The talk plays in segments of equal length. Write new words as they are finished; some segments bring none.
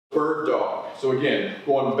bird dog. So again,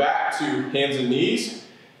 going back to hands and knees,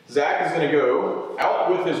 Zach is gonna go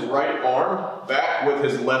out with his right arm, back with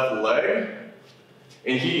his left leg,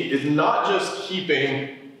 and he is not just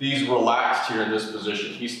keeping these relaxed here in this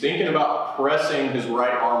position. He's thinking about pressing his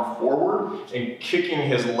right arm forward and kicking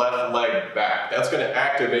his left leg back. That's gonna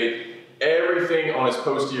activate everything on his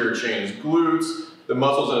posterior chain, his glutes, the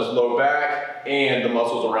muscles in his low back, and the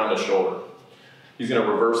muscles around his shoulder. He's gonna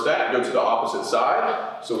reverse that, go to the opposite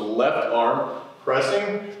side. So left arm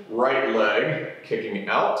pressing, right leg kicking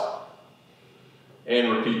out,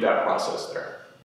 and repeat that process there.